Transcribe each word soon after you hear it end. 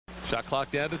Shot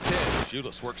clock down to 10.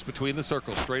 Julius works between the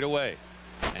circles straight away.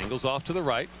 Angles off to the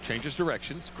right, changes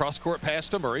directions. Cross-court pass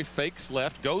to Murray, fakes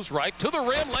left, goes right to the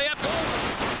rim, layup,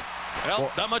 goal.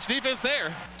 Well, not much defense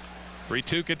there.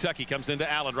 3-2 Kentucky comes into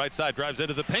Allen, right side, drives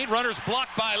into the paint. Runners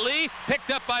blocked by Lee,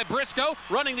 picked up by Briscoe,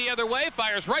 running the other way,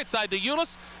 fires right side to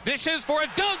Eunice, dishes for a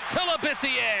dunk to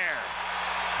Labissiere.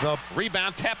 The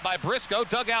rebound tapped by Briscoe,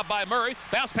 dug out by Murray,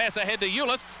 bounce pass ahead to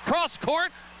Eunice, cross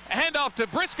court, handoff to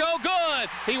Briscoe, good.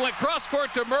 He went cross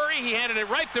court to Murray, he handed it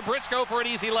right to Briscoe for an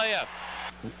easy layup.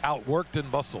 Outworked and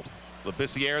muscled.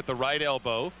 Labissiere at the right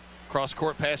elbow, cross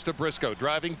court pass to Briscoe,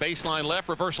 driving baseline left,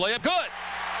 reverse layup, good.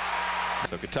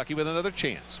 So Kentucky with another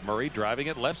chance. Murray driving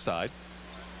it left side.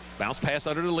 Bounce pass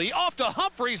under to Lee. Off to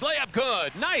Humphreys. Layup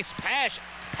good. Nice pass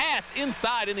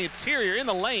inside in the interior in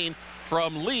the lane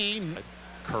from Lee.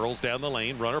 Curls down the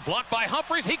lane. Runner blocked by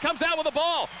Humphreys. He comes out with the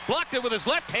ball. Blocked it with his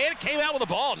left hand. Came out with the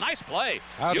ball. Nice play.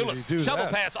 Eunice, shovel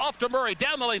pass off to Murray.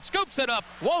 Down the lane. Scoops it up.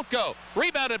 Won't go.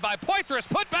 Rebounded by Poitras.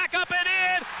 Put back up and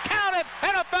in. Count it.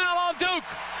 And a foul on Duke.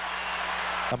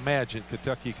 Imagine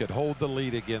Kentucky could hold the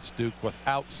lead against Duke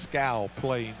without Scal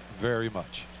playing very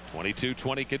much.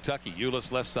 22-20 Kentucky.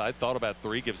 Eunice left side, thought about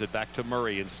three, gives it back to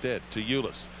Murray instead. To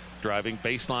Eunice, driving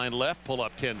baseline left, pull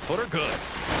up 10-footer, good.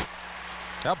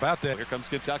 How about that? Here comes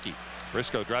Kentucky.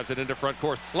 Briscoe drives it into front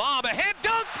court. Lob ahead,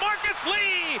 dunk, Marcus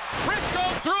Lee! Briscoe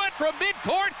threw it from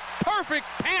midcourt, perfect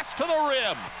pass to the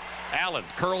rims. Allen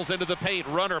curls into the paint,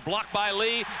 runner blocked by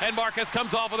Lee, and Marcus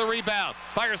comes off with a rebound.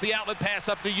 Fires the outlet pass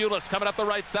up to Eunice, coming up the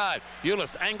right side.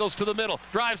 Eunice angles to the middle,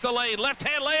 drives the lane,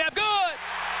 left-hand layup, good!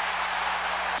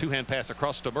 Two-hand pass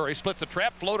across to Murray, splits a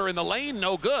trap, floater in the lane,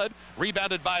 no good.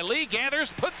 Rebounded by Lee,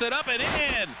 gathers, puts it up and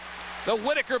in. The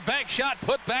Whitaker bank shot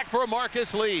put back for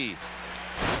Marcus Lee.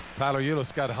 Tyler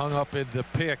Eunice got hung up in the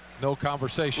pick, no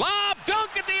conversation. Lob,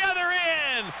 dunk at the other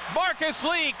end. Marcus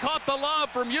Lee caught the lob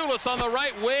from Eunice on the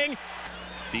right wing.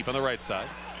 Deep on the right side,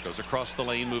 goes across the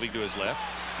lane, moving to his left.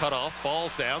 Cut off,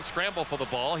 falls down, scramble for the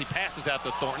ball. He passes out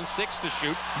to Thornton, 6 to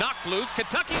shoot, knocked loose.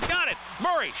 Kentucky's got it.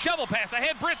 Murray, shovel pass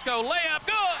ahead, Briscoe, layup,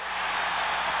 good.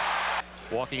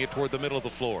 Walking it toward the middle of the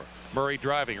floor. Murray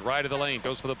driving, right of the lane,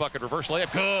 goes for the bucket, reverse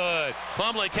layup, good.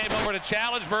 Plumlee came over to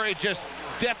challenge. Murray just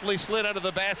deftly slid under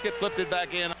the basket, flipped it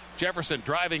back in. Jefferson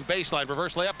driving baseline,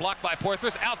 reverse layup, blocked by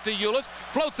Poitras, out to Eunice,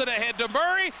 floats it ahead to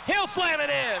Murray, he'll slam it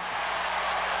in.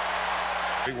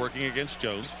 Working against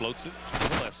Jones, floats it to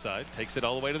the left side, takes it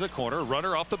all the way to the corner,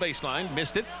 runner off the baseline,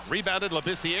 missed it, rebounded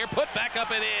Labissiere, put back up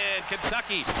and in.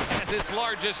 Kentucky has its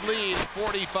largest lead,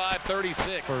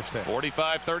 45-36. First half.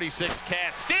 45-36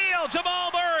 Cats. Steal,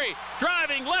 Jamal Murray,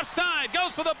 driving left side,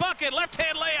 goes for the bucket,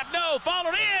 left-hand layup, no,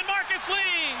 followed in, Marcus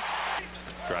Lee.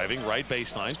 Driving right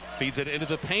baseline, feeds it into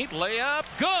the paint, layup,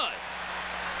 good.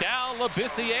 Scal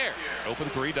Labissiere. Open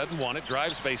three, doesn't want it,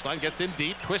 drives baseline, gets in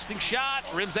deep, twisting shot,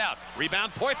 rims out.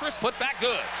 Rebound, Poitras, put back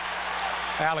good.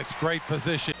 Alex, great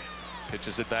position.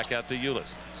 Pitches it back out to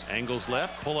Eunice. Angles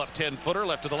left, pull up 10-footer,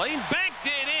 left of the lane, banked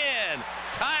it in.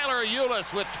 Tyler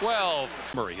Eunice with 12.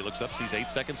 Murray, he looks up, sees 8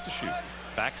 seconds to shoot.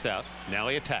 Backs out, now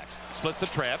he attacks. Splits a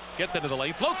trap, gets into the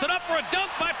lane, floats it up for a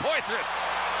dunk by Poitras.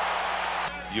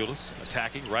 Eunice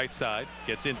attacking right side,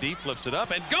 gets in deep, flips it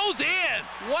up, and goes in.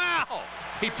 Wow!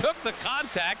 He took the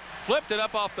contact, flipped it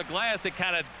up off the glass. It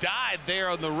kind of died there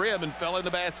on the rim and fell in the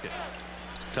basket.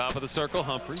 Top of the circle,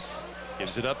 Humphreys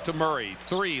gives it up to Murray.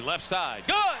 Three, left side,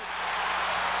 good!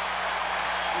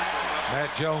 Matt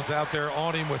Jones out there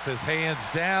on him with his hands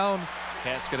down.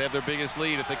 Cats could have their biggest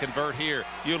lead if they convert here.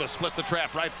 Eunice splits a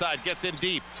trap, right side, gets in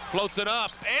deep, floats it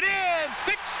up, and in!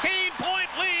 16-point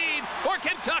lead for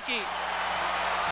Kentucky.